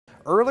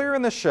Earlier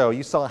in the show,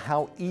 you saw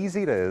how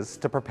easy it is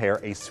to prepare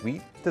a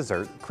sweet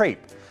dessert crepe.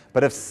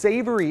 But if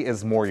savory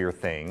is more your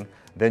thing,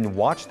 then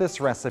watch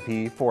this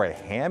recipe for a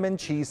ham and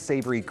cheese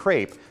savory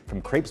crepe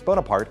from Crepes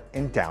Bonaparte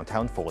in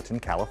downtown Fullerton,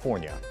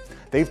 California.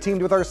 They've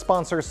teamed with our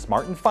sponsor,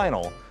 Smart &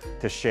 Final,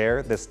 to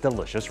share this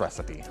delicious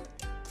recipe.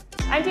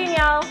 I'm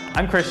Danielle.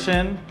 I'm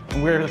Christian,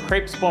 and we're the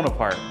Crepes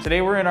Bonaparte. Today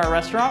we're in our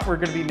restaurant. We're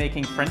going to be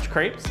making French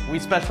crepes. We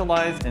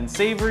specialize in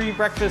savory,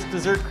 breakfast,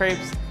 dessert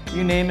crepes.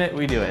 You name it,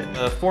 we do it.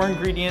 The 4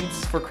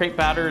 ingredients for crepe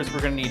batters,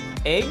 we're going to need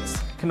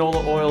eggs,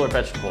 canola oil or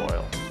vegetable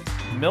oil,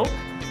 milk,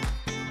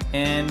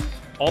 and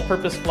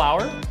all-purpose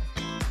flour.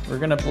 We're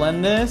going to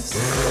blend this.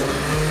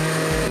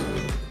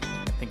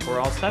 I think we're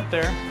all set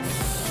there.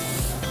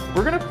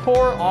 We're going to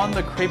pour on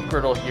the crepe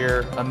griddle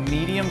here a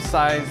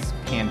medium-sized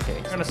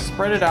pancake. We're going to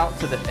spread it out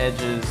to the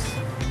edges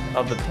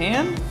of the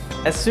pan.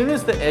 As soon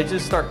as the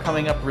edges start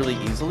coming up really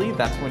easily,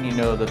 that's when you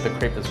know that the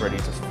crepe is ready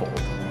to fold.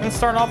 I'm going to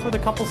start off with a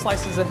couple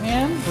slices of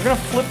ham. We're going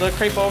to flip the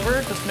crepe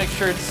over, just make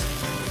sure it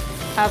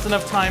has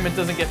enough time it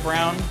doesn't get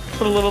brown.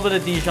 Put a little bit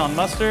of Dijon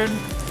mustard,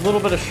 a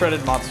little bit of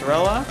shredded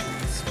mozzarella,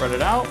 spread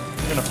it out.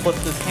 We're going to flip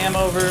this ham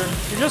over.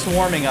 You're just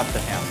warming up the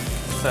ham.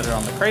 Set it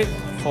on the crepe,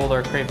 fold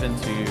our crepe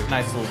into a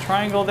nice little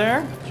triangle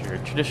there. It's your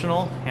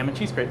traditional ham and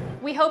cheese crepe.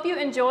 We hope you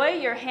enjoy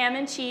your ham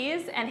and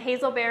cheese and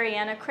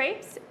hazelberryana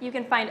crepes. You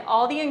can find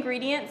all the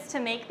ingredients to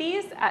make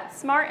these at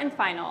Smart &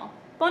 Final.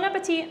 Bon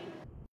appetit!